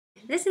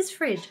this is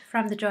Frid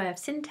from The Joy of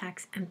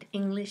Syntax and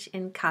English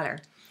in Color.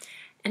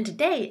 And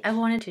today I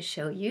wanted to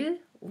show you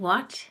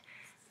what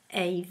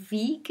a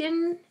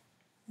vegan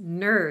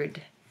nerd,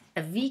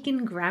 a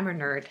vegan grammar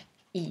nerd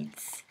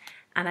eats.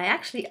 And I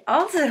actually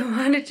also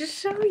wanted to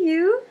show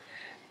you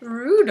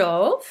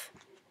Rudolph.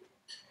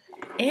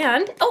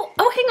 And,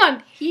 oh, hang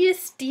on, he is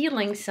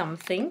stealing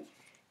something.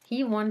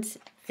 He wants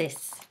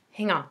this.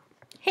 Hang on,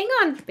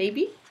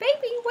 baby,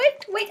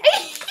 wait.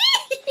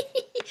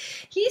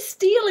 He's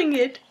stealing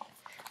it.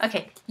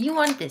 Okay, you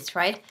want this,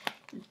 right?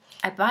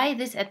 I buy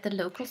this at the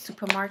local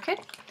supermarket,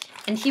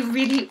 and he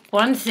really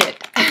wants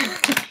it.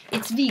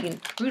 It's vegan.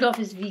 Rudolph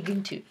is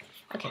vegan too.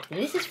 Okay,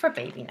 this is for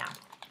baby now.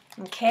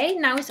 Okay,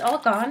 now it's all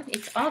gone.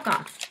 It's all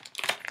gone.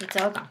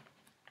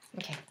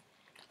 Okay,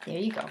 there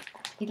you go.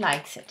 He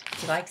likes it.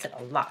 He likes it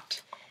a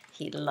lot.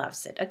 He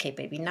loves it. Okay,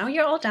 baby, now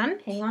you're all done.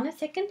 Hang on a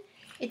second.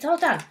 It's all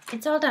done.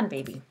 It's all done,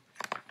 baby.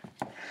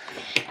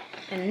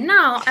 And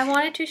now I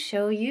wanted to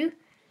show you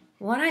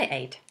what I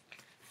ate.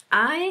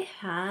 I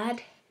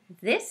had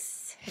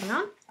this, hang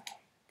on,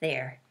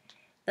 there.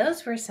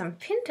 Those were some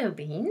pinto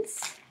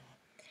beans,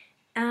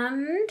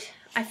 and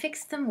I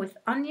fixed them with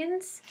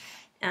onions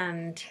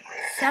and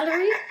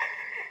celery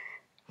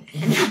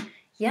and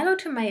yellow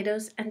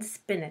tomatoes and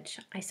spinach.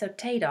 I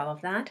sautéed all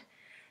of that,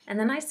 and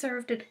then I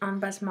served it on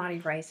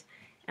Basmati rice.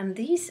 And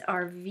these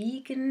are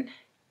vegan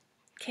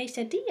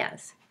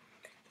quesadillas.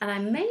 And I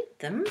made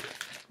them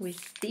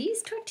with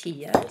these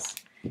tortillas.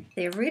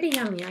 They're really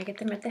yummy. I get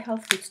them at the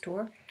health food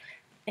store.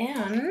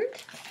 And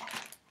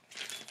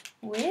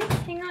with,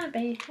 hang on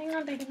baby,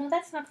 no,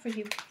 that's not for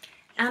you.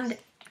 And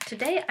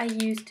today I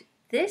used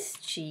this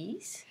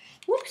cheese,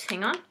 whoops,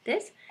 hang on,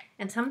 this,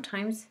 and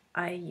sometimes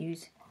I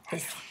use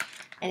this.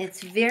 And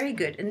it's very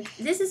good. And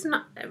this is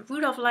not,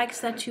 Rudolph likes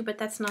that too, but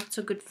that's not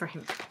so good for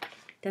him.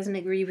 Doesn't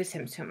agree with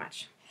him so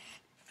much.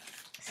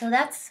 So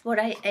that's what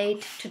I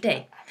ate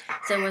today.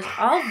 So it was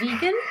all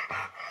vegan,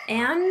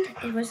 and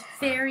it was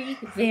very,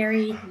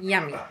 very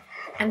yummy.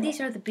 And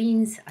these are the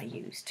beans I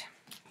used.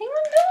 Hang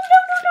on, no,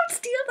 don't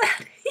steal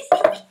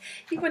that.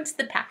 He wants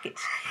the package.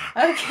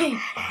 Okay,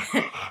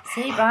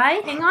 say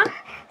bye, hang on.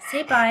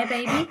 Say bye,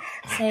 baby.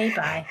 Say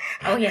bye.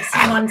 Oh yes,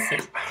 he wants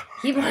it.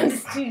 He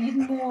wants to eat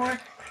more.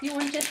 You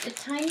want just a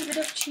tiny bit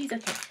of cheese.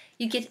 Okay,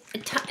 you get a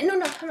tiny, no,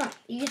 come on.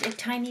 You get a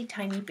tiny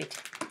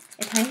bit.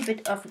 A tiny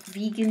bit of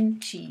vegan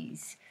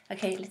cheese.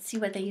 Okay, let's see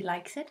whether he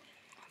likes it.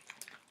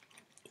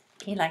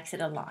 He likes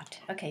it a lot.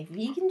 Okay,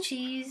 vegan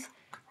cheese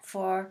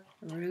for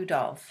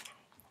Rudolph.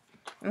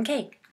 Okay,